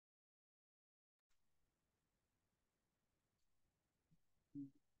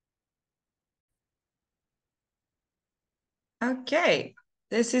Okay,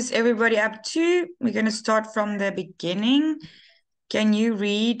 this is everybody up to. We're going to start from the beginning. Can you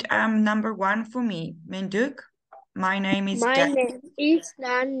read number 1 for me, Menduk? My name is My name is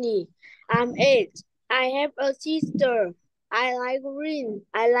Nani. I'm 8. I have a sister. I like green.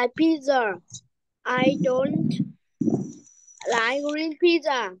 I like pizza. I don't like green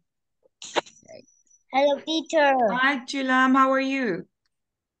pizza. Hello, teacher. Hi, Julam. How are you?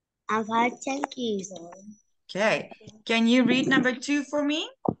 I'm fine, thank you. Okay. Can you read number 2 for me?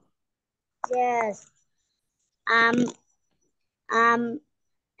 Yes. Emma.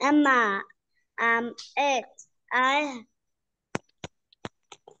 I'm 8. I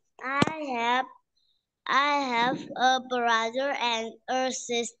I have a brother and a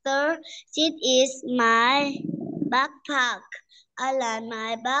sister. This is my backpack. I like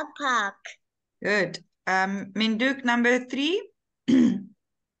my backpack. Good. Menduk, number 3.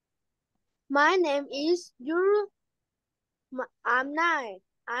 My name is Yuru. I'm 9.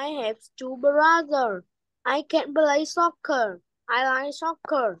 I have 2 brothers. I can play soccer. I like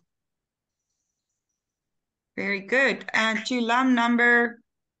soccer. Very good. And Julam, number...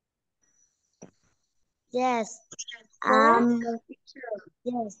 Yes. 4.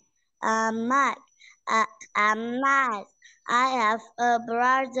 Yes. Matt. I'm Matt. I have a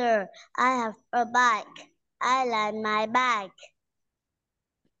brother. I have a bike. I like my bike.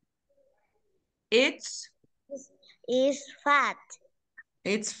 It's Fat.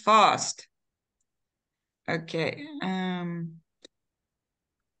 It's fast. Okay.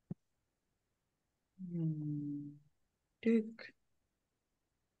 Duke.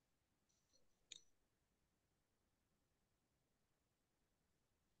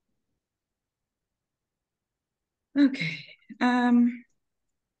 Okay. Now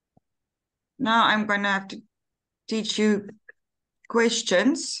I'm going to have to teach you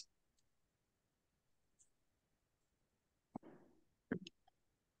questions.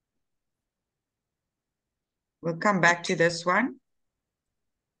 We'll come back to this one.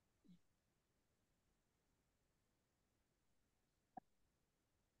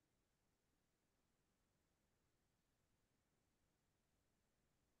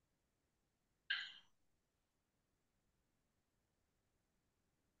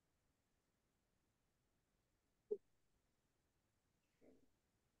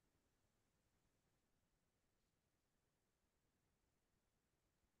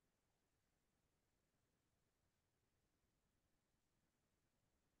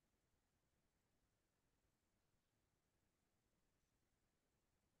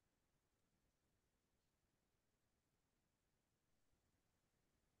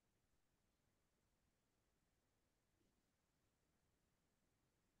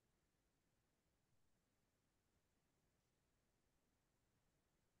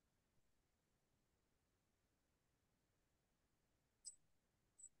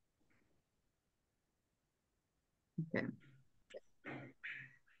 Okay.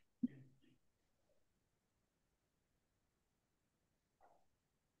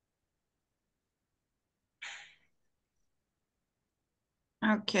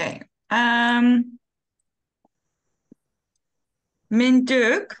 Okay.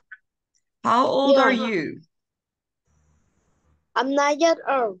 Menduk, how old are you? I'm 9 years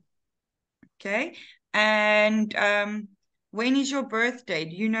old. Okay. And when is your birthday?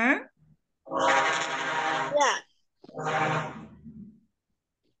 Do you know? Yeah.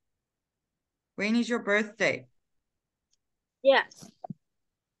 When is your birthday? Yes.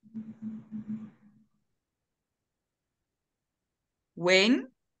 When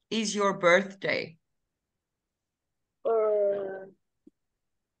is your birthday? Uh,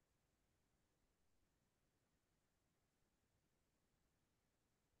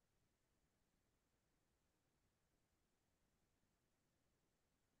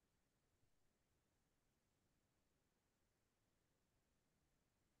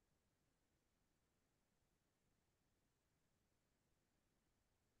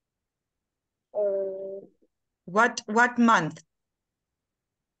 uh, What month?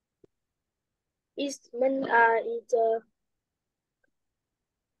 it's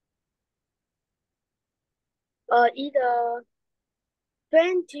either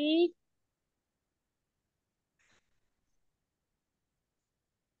 20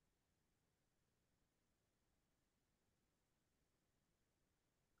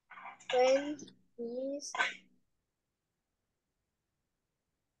 20s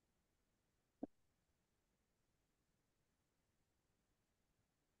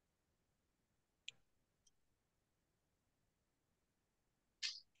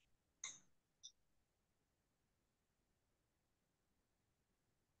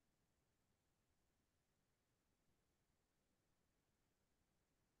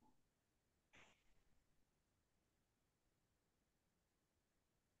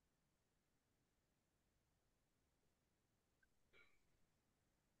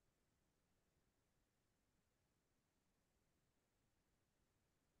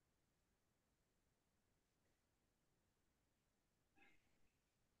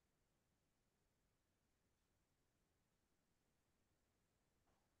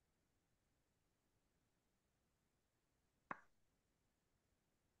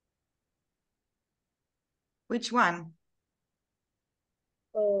Which one?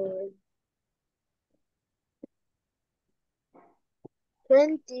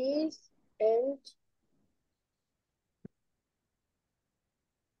 20th and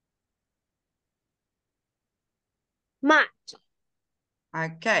March.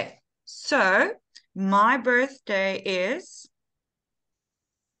 Okay. So, my birthday is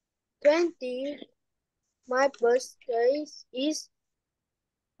 20. My birthday is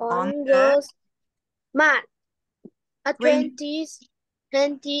on on the the March.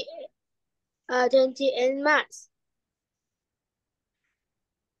 20. 20 and March.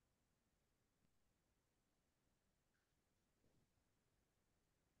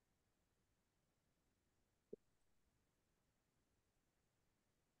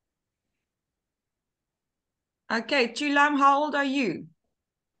 Okay, Chulam, how old are you?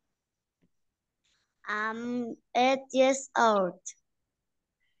 I'm 8 years old.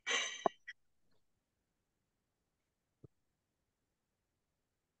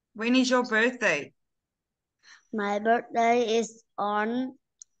 When is your birthday? My birthday is on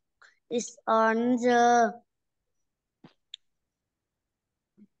the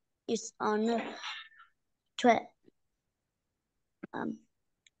is on the tw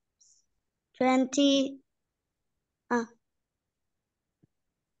 20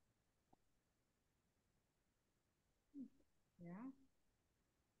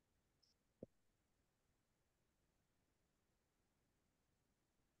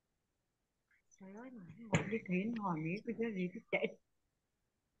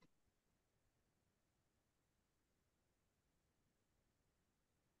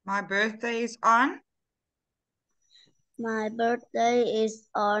 My birthday is on My birthday is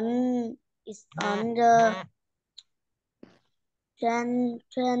on the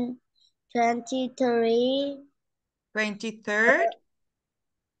 23 23rd.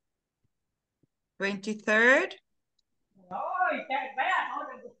 23rd.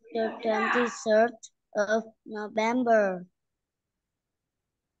 the 23rd of November.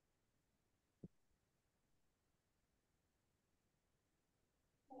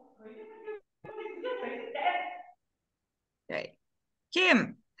 Okay.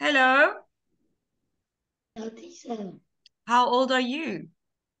 Kim, hello. Hello, teacher. How old are you?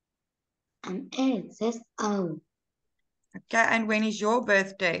 I'm 8 years old. Okay, and when is your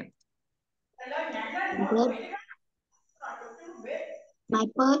birthday? My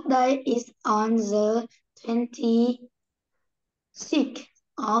birthday is on the 26th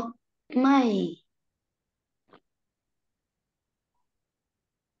of May.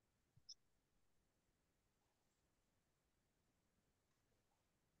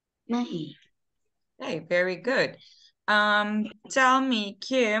 May. Okay, very good. Tell me,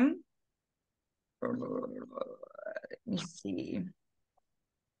 Kim. Let me see.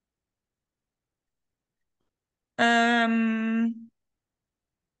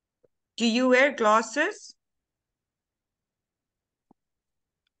 Do you wear glasses?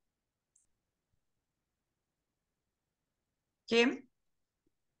 Kim?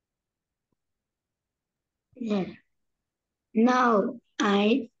 Yeah. No,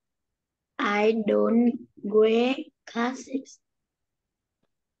 I don't wear glasses.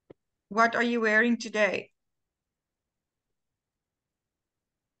 What are you wearing today?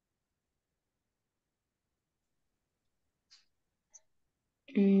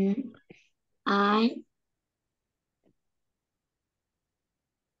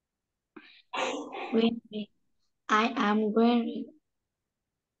 I am wearing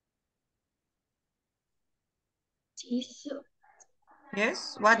t-shirt.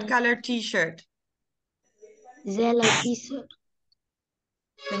 Yes. What color t-shirt? Yellow t-shirt.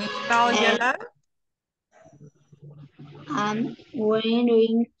 Can you spell yellow? I'm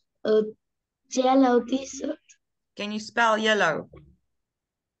wearing a yellow t-shirt. Can you spell yellow?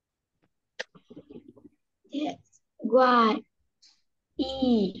 Yes. Y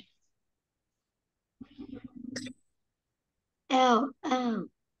E L L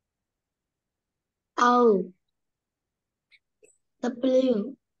O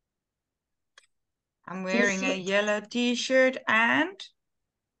W. I'm wearing a yellow t-shirt and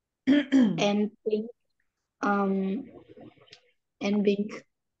and pink and pink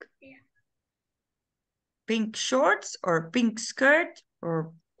pink shorts or pink skirt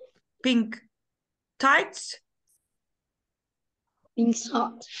or pink tights.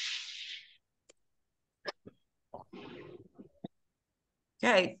 short.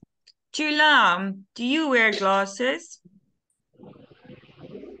 Okay. Chulam, do you wear glasses?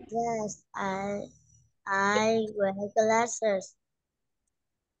 Yes, I wear glasses.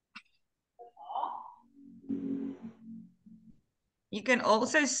 You can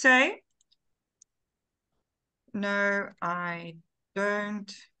also say No, I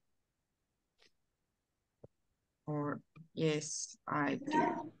don't. Or yes, I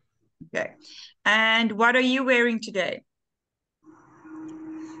do. Okay. And what are you wearing today?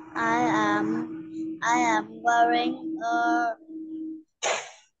 I am wearing a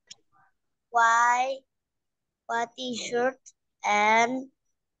white t-shirt and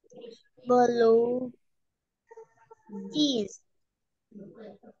blue jeans.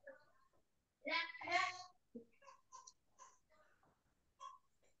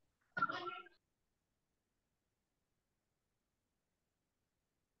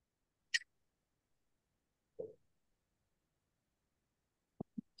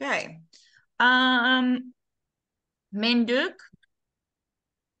 Okay. Menduk,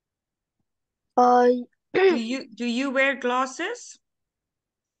 do you wear glasses?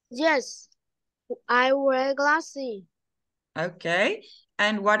 Yes, I wear glasses. Okay.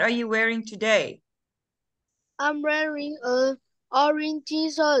 And what are you wearing today? I'm wearing a orange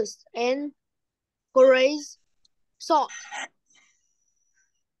t-shirt and gray shorts.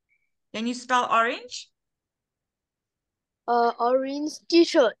 Can you spell orange? Orange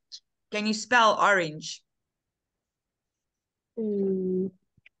t-shirt. Can you spell orange? O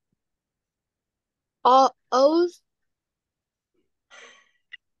O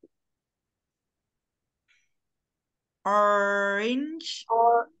Orange.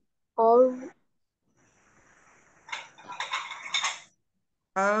 or O.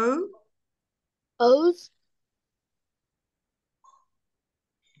 O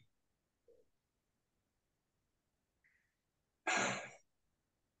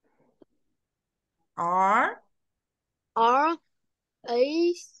R. R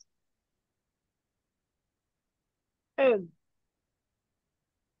A M.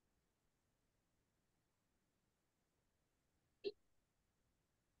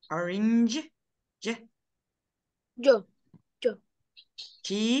 Orange. J. J J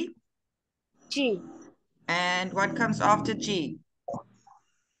G. G And what comes after G?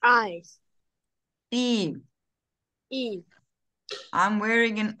 I E. E I'm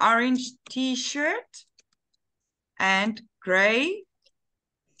wearing an orange t-shirt and gray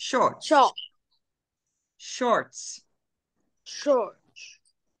shorts. short Shorts. short.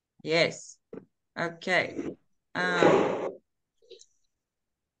 Yes. Okay.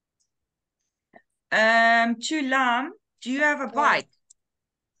 To Lam, do you have a bike?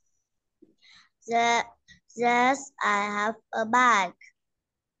 Yes, I have a bike.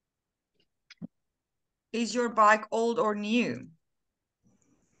 Is your bike old or new?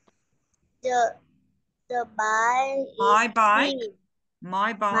 The bike My is bike. new.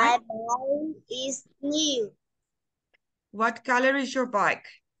 My bike. My bike is new. What color is your bike?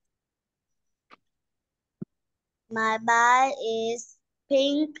 My bike is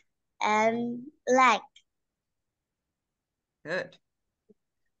pink and black. Good.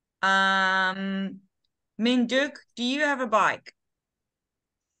 Minduk, do you have a bike?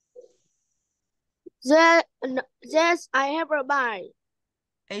 Yes, I have a bike.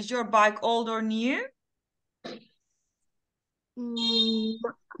 Is your bike old or new?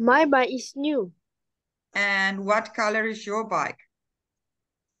 My bike is new. And what color is your bike?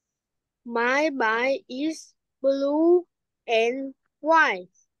 My bike is blue and white.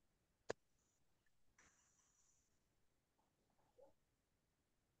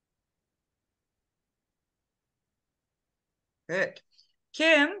 Good.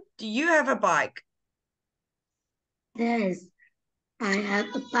 Kim, do you have a bike? Yes, I have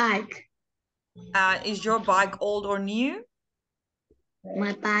a bike. Is your bike old or new?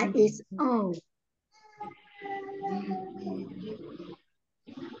 My bike is old.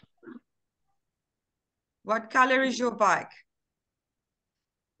 What color is your bike?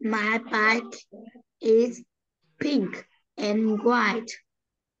 My bike is pink and white.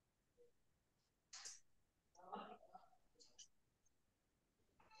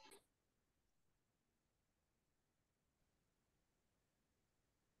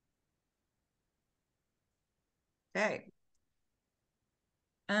 Okay.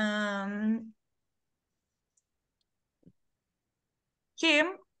 Kim,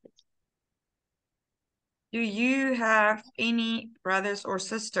 do you have any brothers or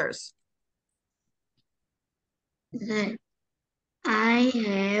sisters? Yes, I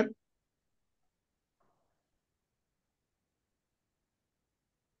have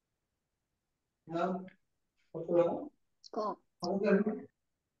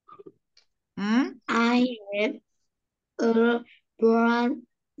I have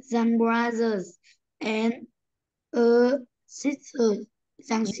some brothers and a sister.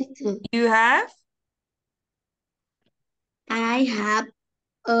 Some sister. You have? I have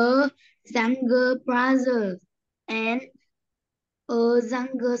a younger brother. and a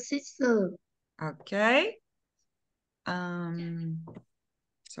younger sister. Okay.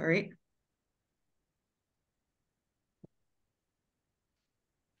 Sorry.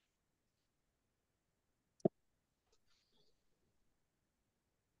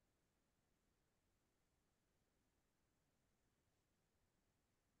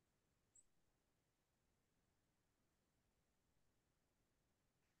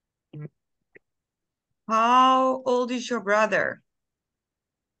 How old is your brother?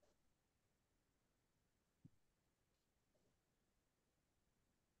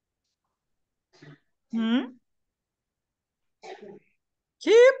 Hmm?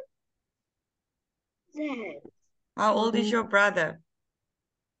 Keep. Yes. How old is your brother?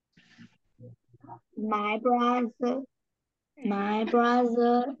 My brother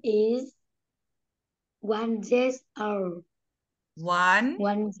is 1 year old. One.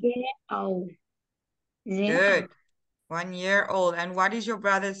 1 year old. Good. 1 year old. And what is your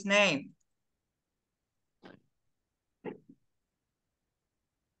brother's name?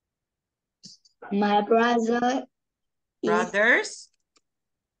 My brother Brothers?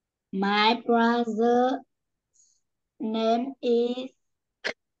 My brother name is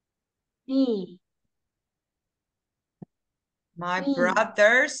V. My V.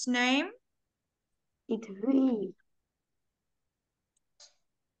 brother's name? It's V.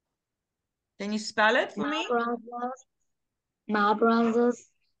 Can you spell it for me? My brother's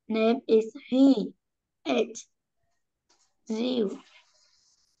name is V. H. Z.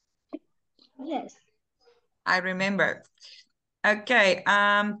 Yes. I remember. Okay.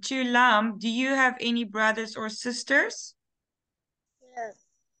 To Lam, do you have any brothers or sisters? Yes.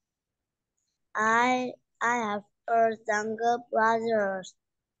 I have a younger brother.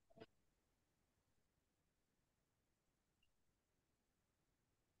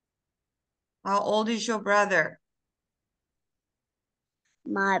 How old is your brother?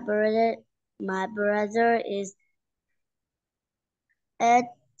 My brother is 8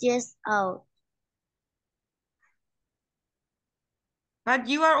 years old. But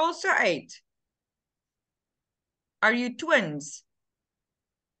you are also 8. Are you twins?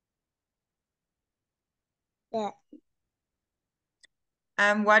 Yeah.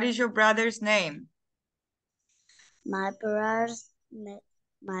 What is your brother's name? My brother's name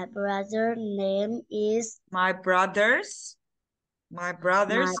is My brother's my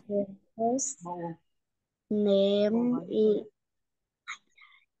brother's name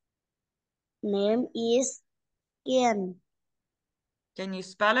is Kian. Can you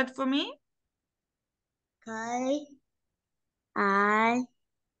spell it for me? K-I-E-N.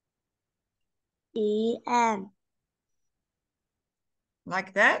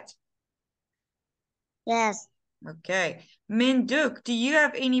 Like that? Yes. Okay. Minh, Duc, do you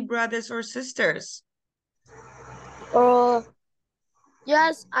have any brothers or sisters?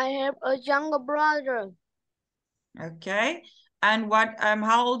 Yes, I have a younger brother. Okay. And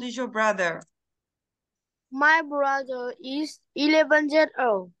how old is your brother? My brother is 11 years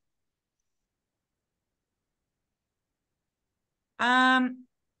old.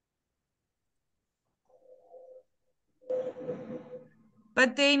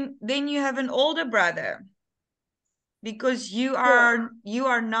 But then you have an older brother because you are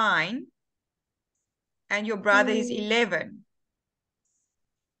 9 and your brother is 11.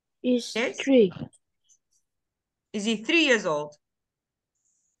 Is Yes? 3. Is he 3 years old?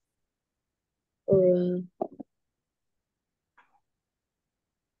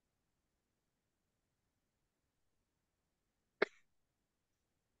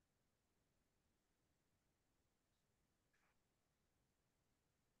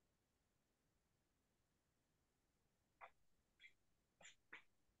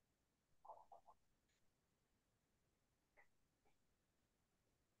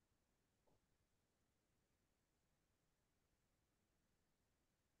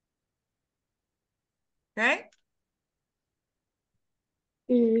 Okay.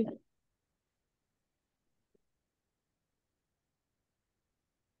 Yes,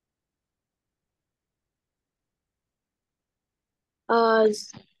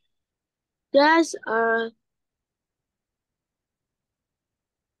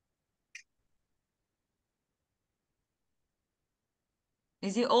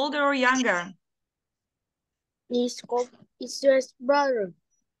 Is he older or younger? is his brother.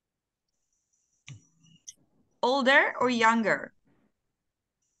 Older or younger?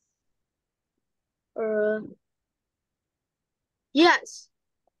 Yes.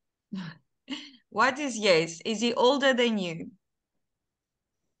 What is yes? Is he older than you?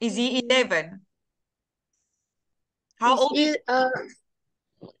 Is he 11? How old is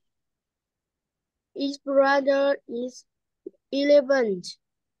His brother is 11.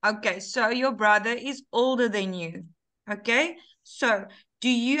 Okay, so your brother is older than you. Okay, so do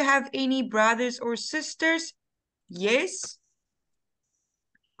you have any brothers or sisters? Yes,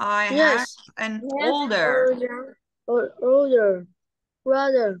 I have Yes. an Have older. older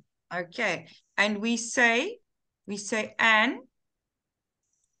brother. Okay, and we say an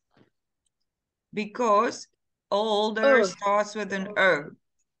because older starts with an O.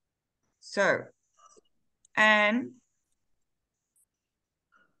 So, an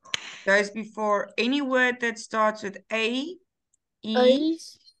goes before any word that starts with A, E,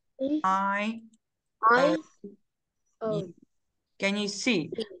 I, O. Can you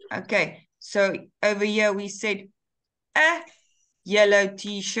see? Okay, so over here we said a yellow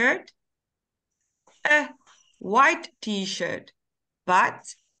t-shirt, a white t-shirt,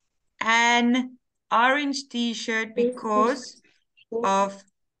 but an orange t-shirt because of,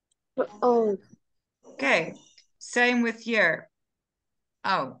 okay, same with here.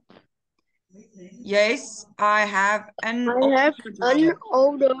 Oh, yes, I have an older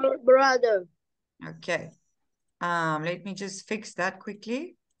brother. Okay. Let me just fix that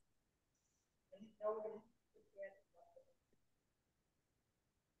quickly.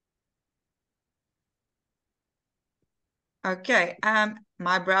 Okay,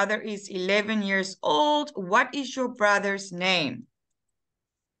 my brother is 11 years old. What is your brother's name?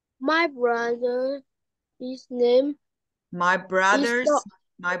 My brother, his name My brother's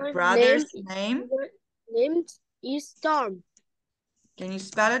name. Name is Storm. Can you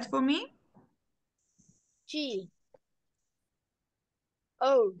spell it for me? G-O-M.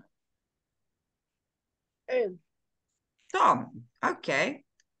 Tom. Okay,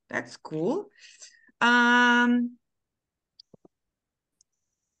 that's cool.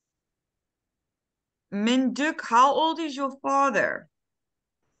 Duc, how old is your father?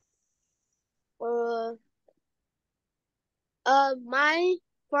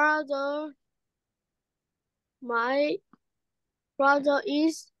 My brother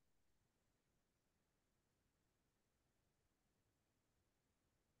is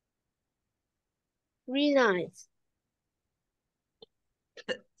 39.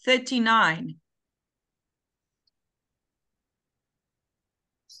 39.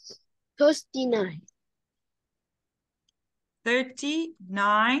 39.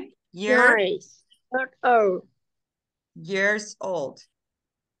 39 Nice. years old.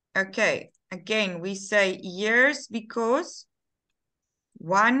 Okay, again, we say years because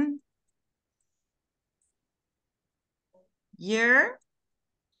 1 year,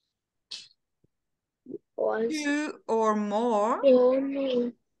 2 or more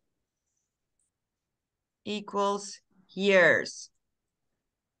equals years.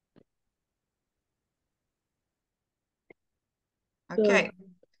 Okay,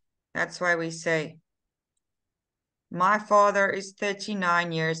 that's why we say my father is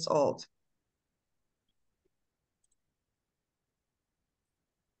 39 years old.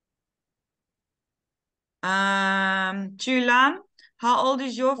 Chulam, how old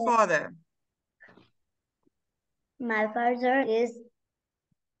is your father? My father is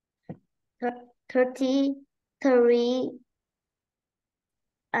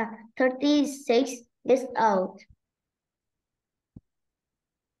 36 years old.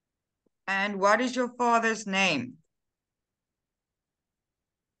 And what is your father's name?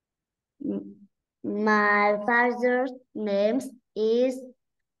 My father's name is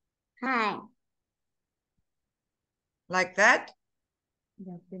Han. Like that?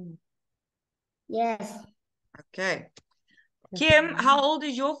 Yes. Okay. Kim, how old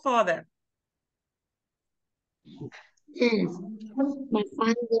is your father? Yes. My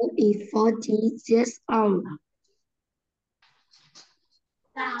father is 40 years old.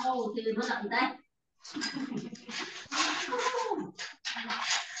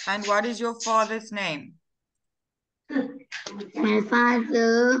 And what is your father's name?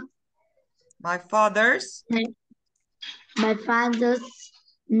 My father's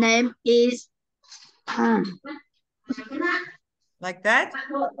name is Han. Like that?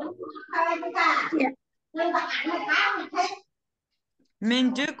 Yeah.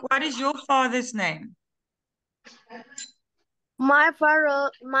 Duc, what is your father's name? My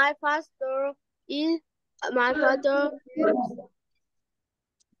father is my father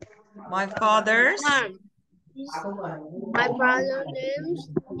My father's? My father's name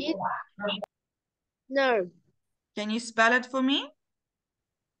is Nerve. Can you spell it for me?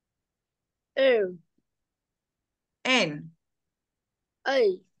 N. N.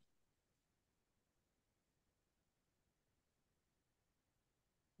 A.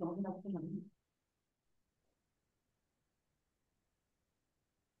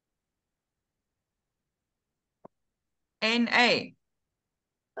 N-A.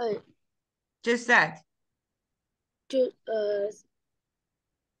 A. Just that.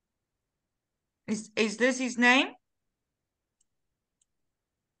 Is this his name?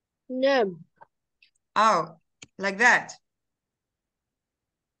 Name. Oh, like that.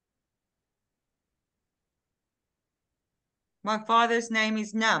 My father's name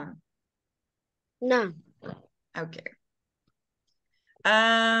is Nam. Nam. Okay.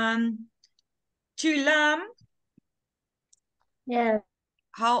 To Lam, Yes.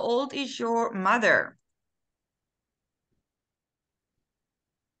 how old is your mother?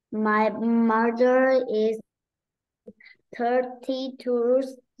 My mother is 32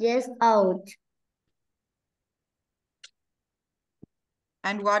 years old.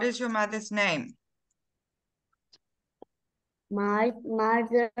 And what is your mother's name? My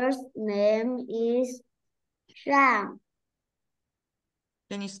mother's name is Ram.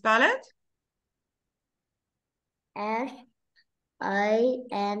 Can you spell it?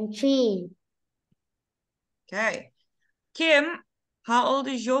 S-A-N-G. Okay. Kim, how old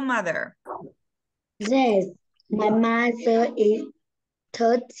is your mother? Yes, my mother is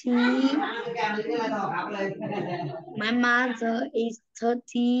 30. My mother is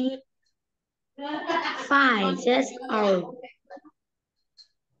 35 years old.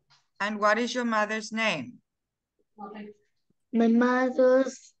 And what is your mother's name? My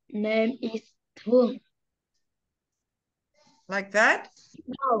mother's name is Thương. Like that?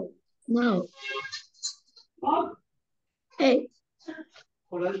 No, no. Eight.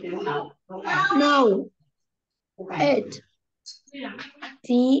 No. Eight.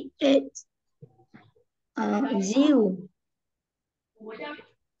 T-H. Zero.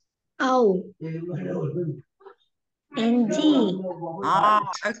 O. N-G.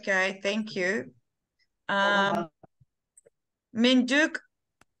 Ah, okay, thank you. Duc,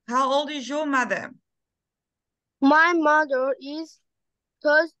 how old is your mother? My mother is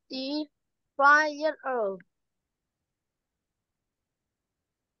 35 years old.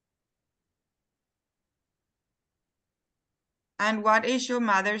 And what is your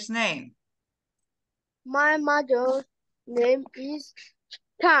mother's name? My mother's name is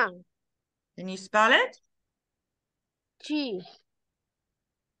Tang. Can you spell it? G.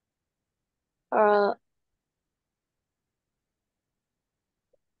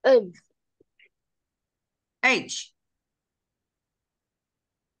 N. H.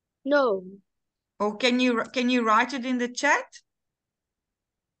 No. Or can you write it in the chat?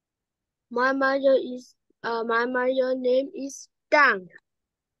 My mother name is Tang.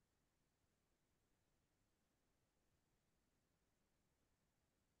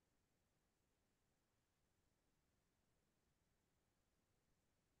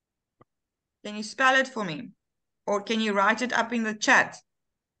 Can you spell it for me? Or can you write it up in the chat?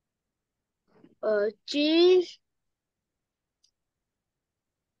 G.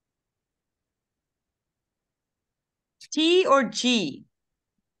 T or G?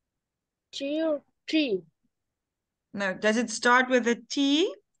 G. G. No, does it start with a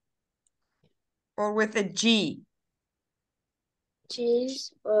T or with a G? G.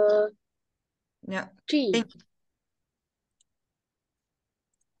 No. G.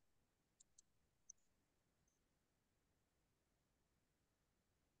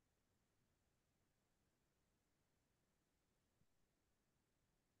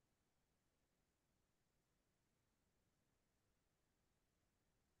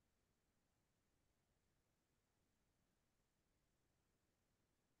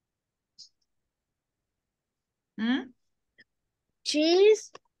 Hmm?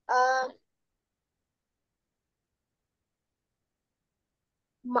 Cheese.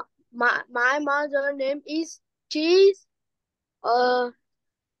 My mother name is Cheese. Uh,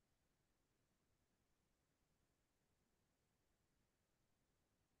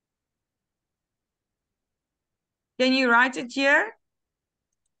 Can you write it here?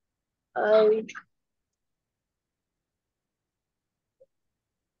 uh,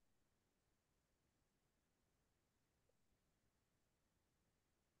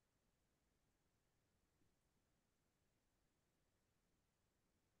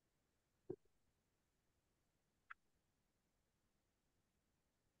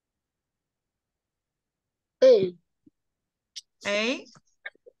 A. A.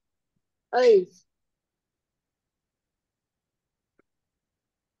 A.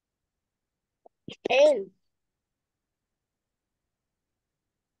 N.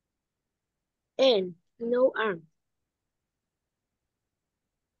 N. No R.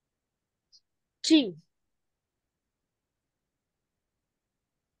 G.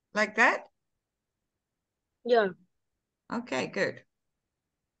 Like that? Yeah. Okay, good.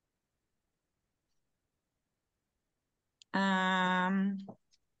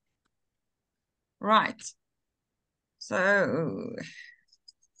 Right. So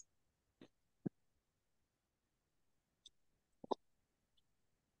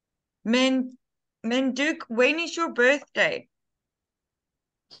Duc, when is your birthday?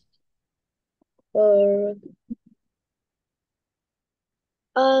 Uh,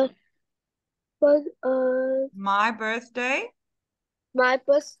 but My birthday my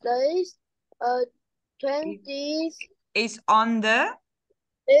birthday uh 20 is on the.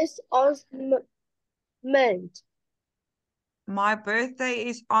 is on month. My birthday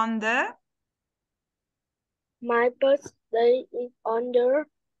is on the. My birthday is on the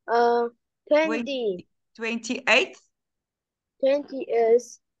 20 28th 20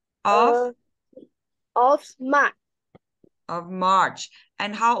 is of of March. March.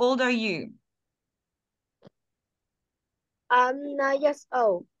 And how old are you? I'm 9 years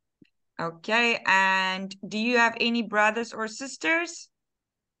old. Okay, and do you have any brothers or sisters?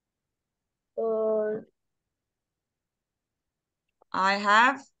 I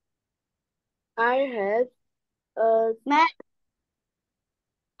have. I have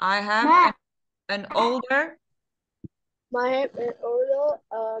I have an older. I have an older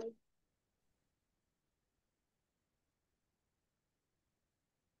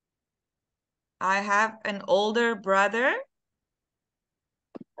I have an older brother.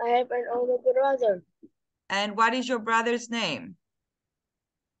 I have an older brother. And what is your brother's name?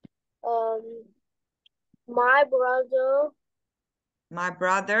 My brother. My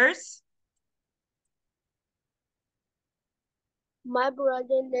brother's. My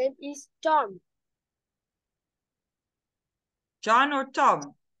brother name is Tom. John or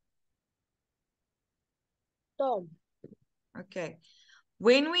Tom? Tom. Okay.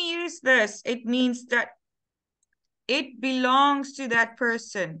 When we use this, it means that it belongs to that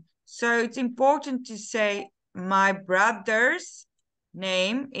person. So it's important to say, my brother's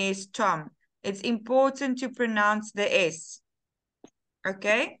name is Tom. It's important to pronounce the S.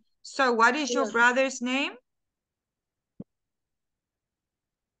 Okay. So what is your brother's name?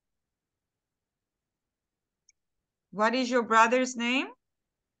 What is your brother's name?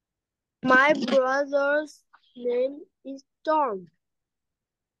 My brother's name is Tom.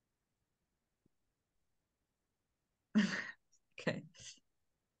 Okay.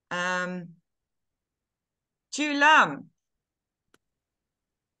 Lam.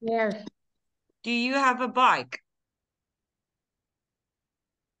 Yes. Do you have a bike?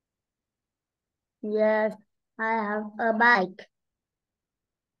 Yes, I have a bike.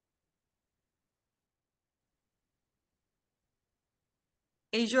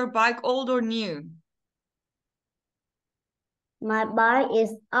 Is your bike old or new? My bike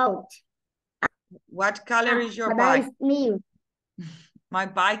is old. What color is your My bike? bike is new. My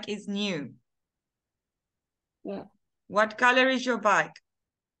bike is new. Yeah. What color is your bike?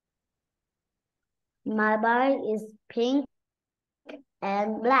 My bike is pink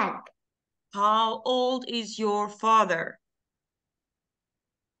and black. How old is your father?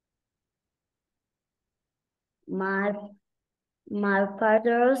 My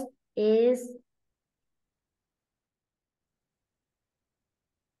father's is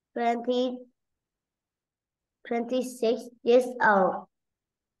 26 years old.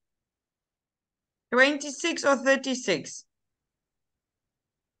 26 or 36?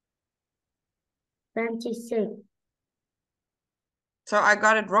 26. So I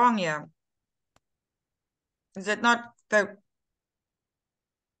got it wrong here. Is it not the...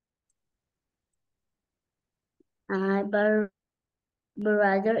 My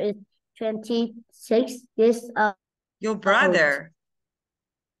brother is 26 years old. Your brother?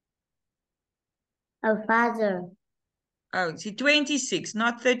 A father. Oh, see, 26,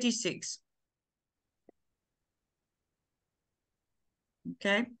 not 36.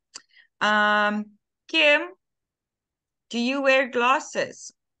 Okay. Kim, do you wear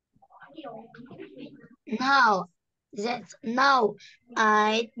glasses? No,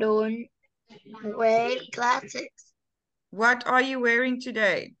 I don't wear glasses. What are you wearing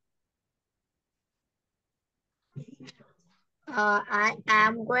today? I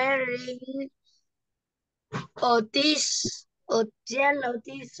am wearing a yellow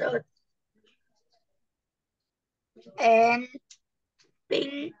t-shirt and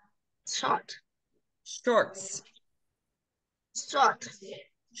pink short. Shorts. Short.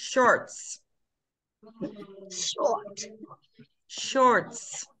 Shorts. Short.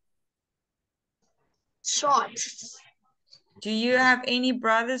 Shorts. Short. Do you have any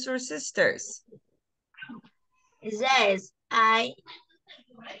brothers or sisters? Yes, I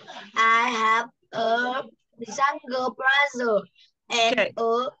have a younger brother and Okay.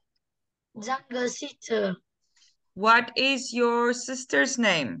 a younger sister. What is your sister's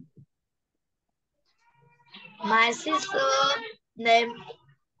name? My sister's name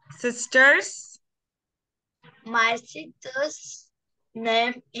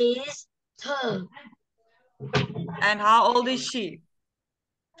is Thơ. And how old is she?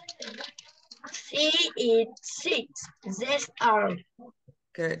 She is 6 years old.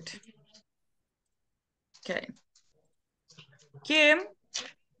 Good. Okay. Kim,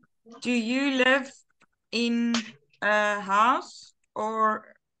 do you live in a house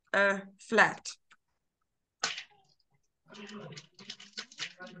or a flat?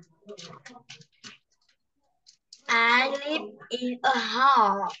 I live in a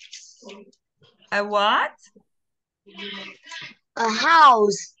house. A what? A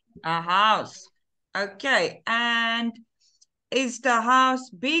house. A house. Okay. And is the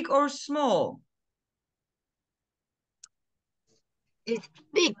house big or small? It's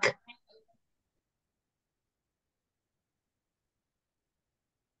big.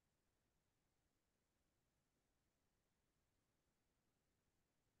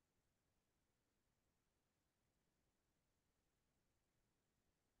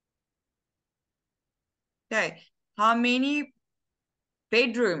 Okay. How many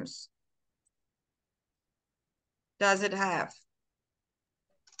bedrooms does it have?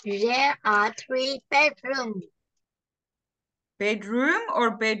 There are 3 bedrooms. Bedroom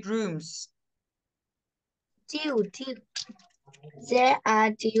or bedrooms? Two. There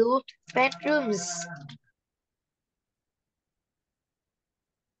are 2 bedrooms.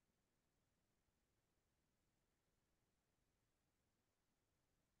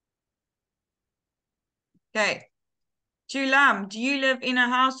 Okay. Lam, do you live in a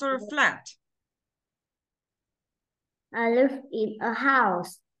house or a flat? I live in a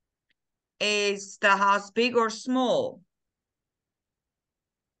house. Is the house big or small?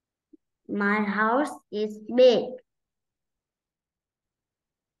 My house is big.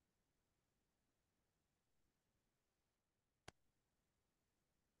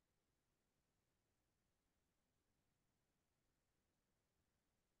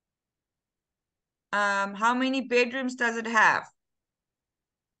 How many bedrooms does it have?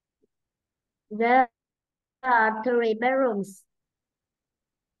 There are 3 bedrooms.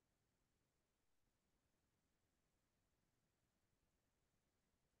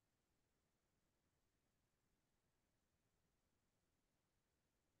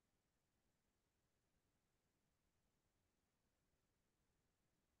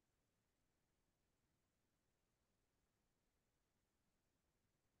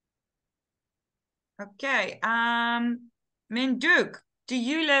 Okay. Duc, do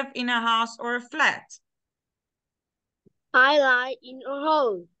you live in a house or a flat? I live in a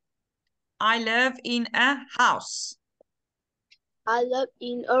house. I live in a house. I live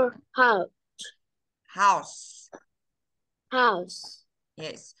in a house. House. House.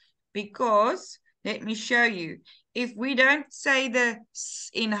 Yes. Because, let me show you. If we don't say the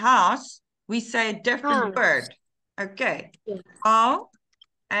s in house, we say a different House. word. Okay. Yes. How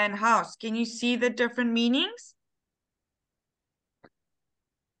and house. Can you see the different meanings?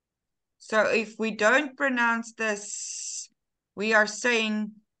 So if we don't pronounce this, we are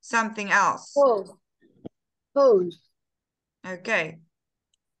saying something else. House. House. Okay.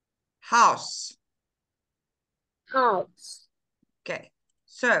 House. House. Okay.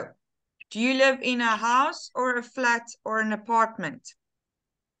 So, do you live in a house or a flat or an apartment?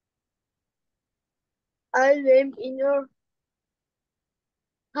 I live in a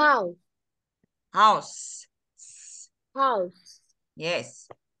house. House. House. Yes.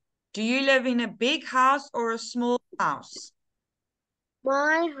 Do you live in a big house or a small house?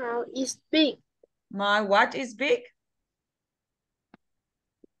 My house is big. My what is big?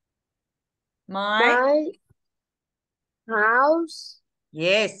 My house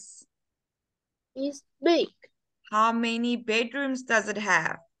Yes. is big. How many bedrooms does it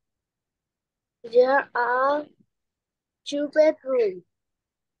have? There are 2 bedrooms.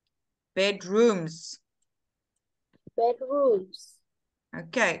 Bedrooms. Bedrooms.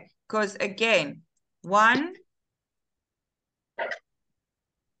 Okay, because again, 1,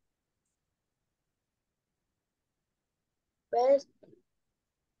 Bed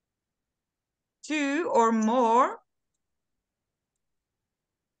 2 or more,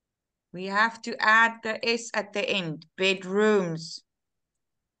 we have to add the S at the end. Bedrooms.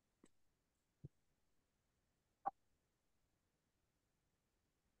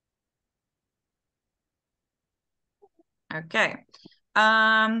 Okay.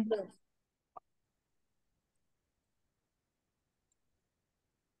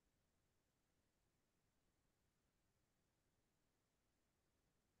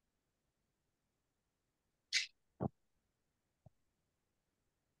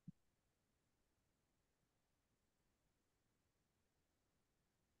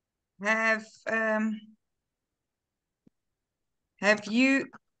 Have you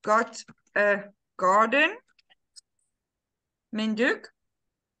got a garden, Duc?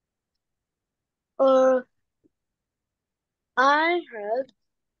 I have.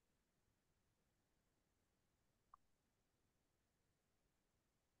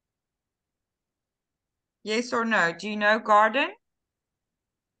 Yes or no? Do you know garden?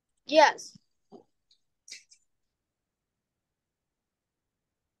 Yes.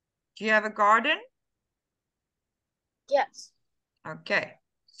 Do you have a garden? Yes. Okay.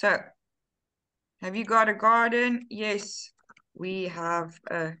 So, have you got a garden? Yes, we have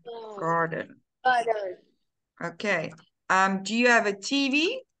a garden. Garden. Okay. Do you have a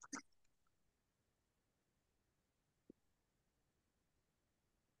TV?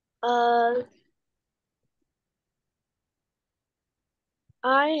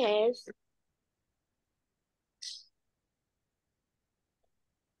 I have.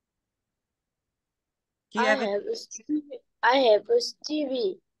 Do you have a I have a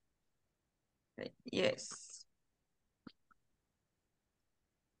TV. Yes.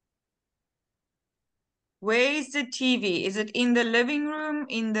 Where is the TV? Is it in the living room,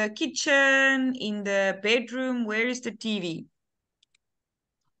 in the kitchen, in the bedroom? Where is the TV?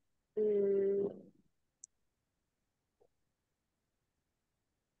 Mm,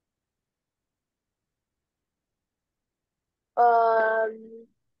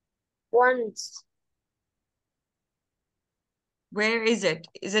 once. Where is it?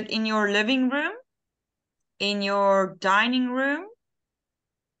 Is it in your living room? In your dining room?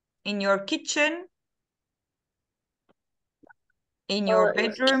 In your kitchen? In your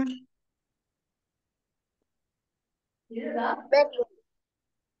bedroom? Bedroom.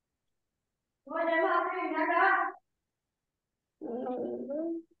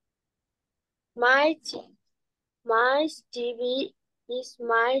 My my TV is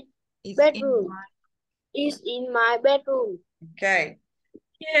my It's in bedroom. my... Is in my bedroom. Okay.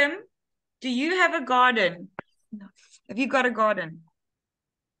 Kim, do you have a garden? No. Have you got a garden?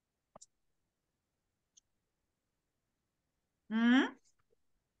 Hmm?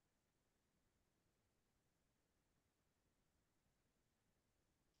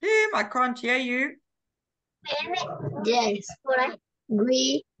 Kim, I can't hear you. Yes,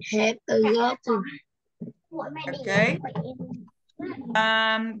 we have a garden. Okay.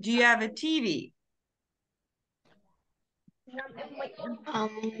 Do you have a TV? Um,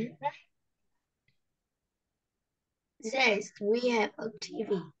 yes, we have a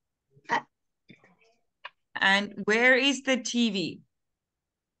TV. And where is the TV?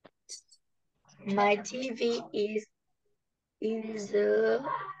 My TV is in the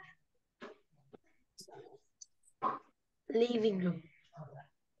living room.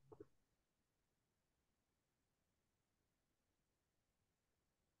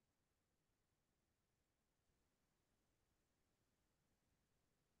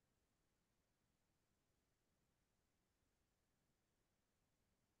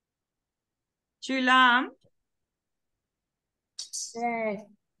 Chulam, Yes,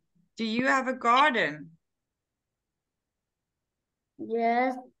 do you have a garden?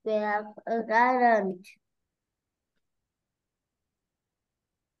 yes, we have a garden.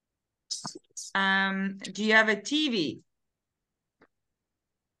 Do you have a TV?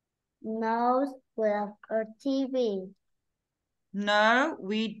 No, we have a TV. No,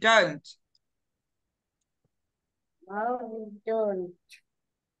 we don't No, we don't.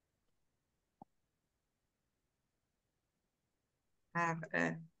 have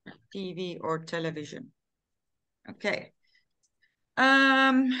a TV or television. Okay.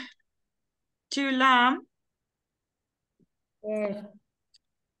 Chulam, Yes,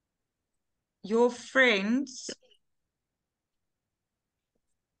 your friends,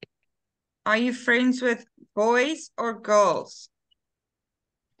 are you friends with boys or girls?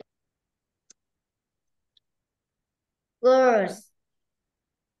 girls.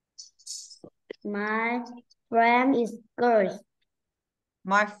 My friend is girls.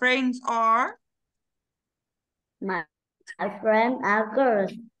 My friends are, My friends are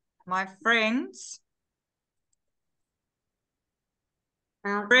girls. my friends,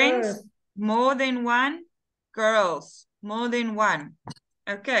 Are friends, girls. more than one, girls, more than one.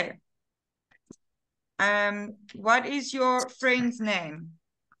 Okay. What is your friend's name?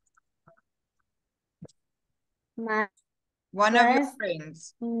 My One of your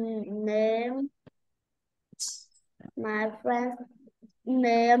friends. name. My friend's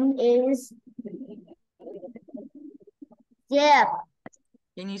name is Jeff.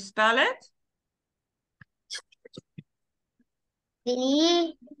 Can you spell it?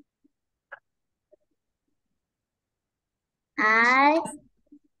 D I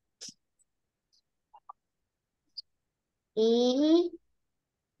E.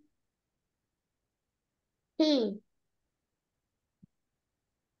 P.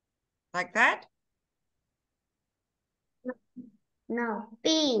 Like that? No.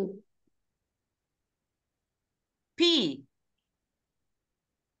 P. P.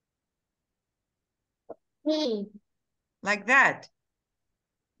 P. Like that?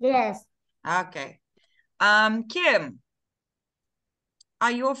 Yes. Okay. Kim,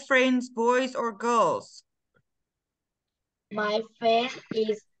 are your friends boys or girls? My friend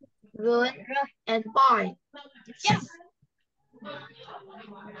is girl and boy. Yes.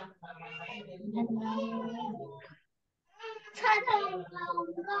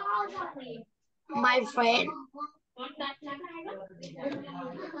 My friend.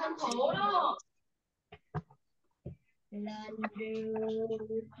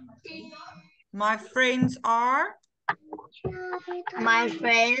 My friends are My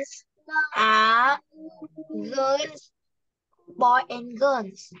friends are girls, boy and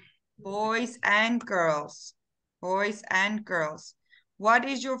girls. boys and girls. Boys and girls. What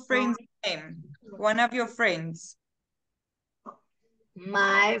is your friend's name? One of your friends.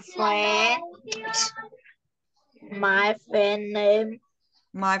 My friend name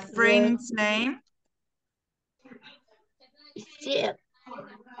My friend's name. is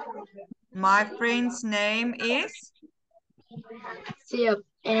My friend's name is. Siep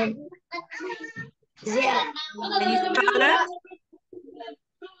and Ziep. Can you spell it?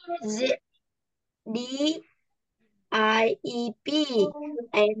 DIEP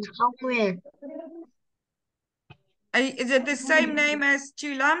and Hong Nguyen. Is it the same name as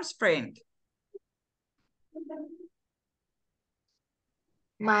Chulam's friend?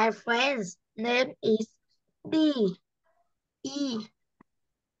 My friend's name is D E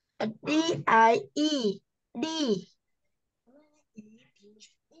DIE D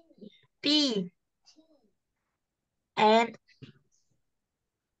P and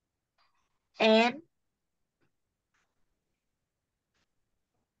N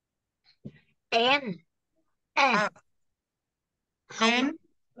N Oh, Hong N.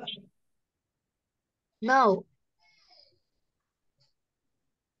 no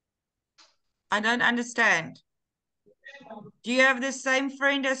I don't understand. Do you have the same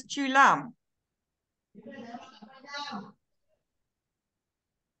friend as Chulam?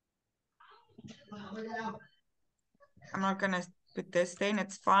 I'm not gonna put this then,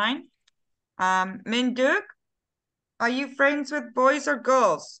 it's fine. Duc, are you friends with boys or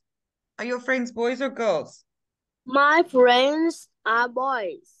girls? Are your friends boys or girls? My friends are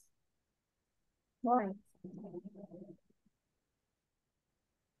boys. Boy.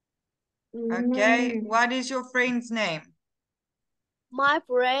 Okay, what is your friend's name? My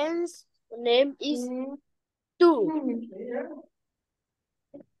friend's name is Tu.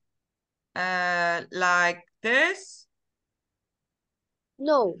 Like this?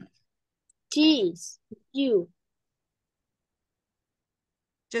 No. Cheese. You.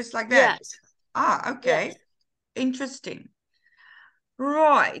 Just like that? Yes. Ah, okay. Yes. Interesting.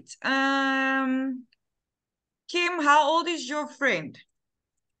 Right. Kim, how old is your friend?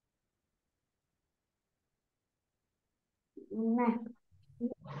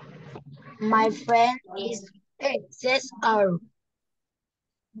 My friend is 8 years old.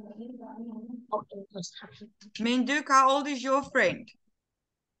 Duc, how old is your friend?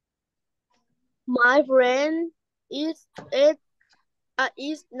 My friend is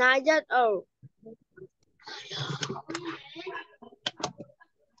 9 years old.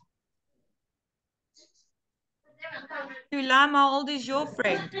 Chulam, how old is your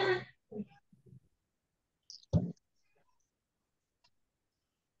friend?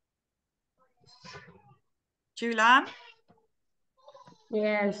 Chulam,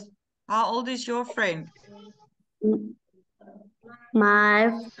 Yes. how old is your friend?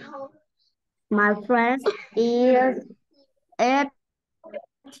 My friend is 8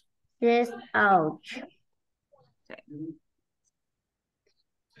 years old. Okay.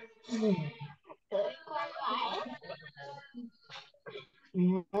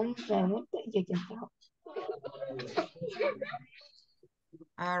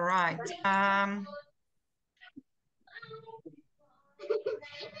 All right.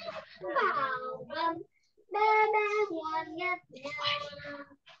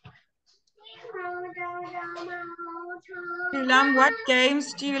 Chulam, what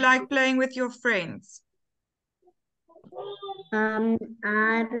games do you like playing with your friends?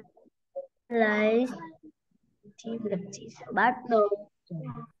 I play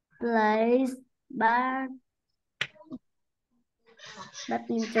bad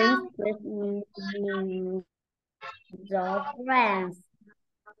badminton with your friends.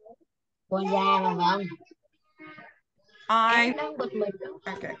 Con ra mà vâng. I đang bật mịch.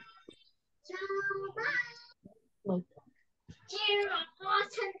 okay.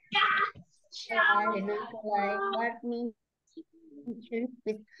 I play badminton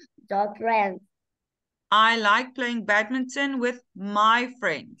with your friends. I like playing badminton with my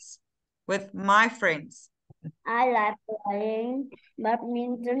friends. With my friends. I like playing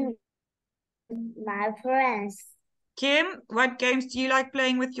badminton with my friends. Kim, what games do you like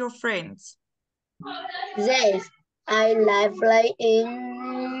playing with your friends? Yes, I like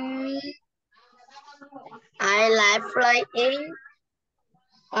playing. I like playing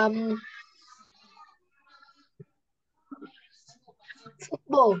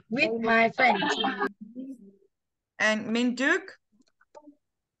football with my friends. And Minduk?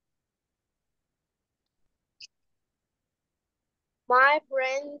 My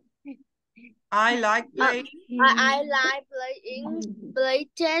friend, I like playing I like play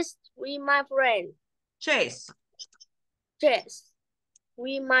chess with my friend. chess. Chess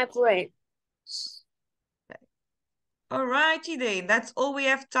with my friend. Alrighty then, that's all we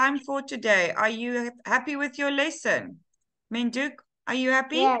have time for today. Are you happy with your lesson? Minduk, are you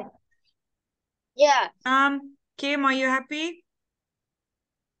happy? Yes. Yeah. Kim, are you happy?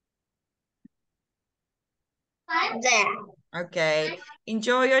 There. Okay.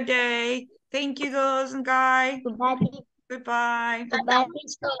 Enjoy your day. Thank you, girls and guys. Goodbye, Goodbye. goodbye,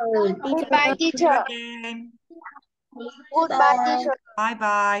 Goodbye, See you teacher. again. Goodbye, teacher.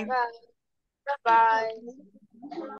 Bye-bye. Bye. Bye.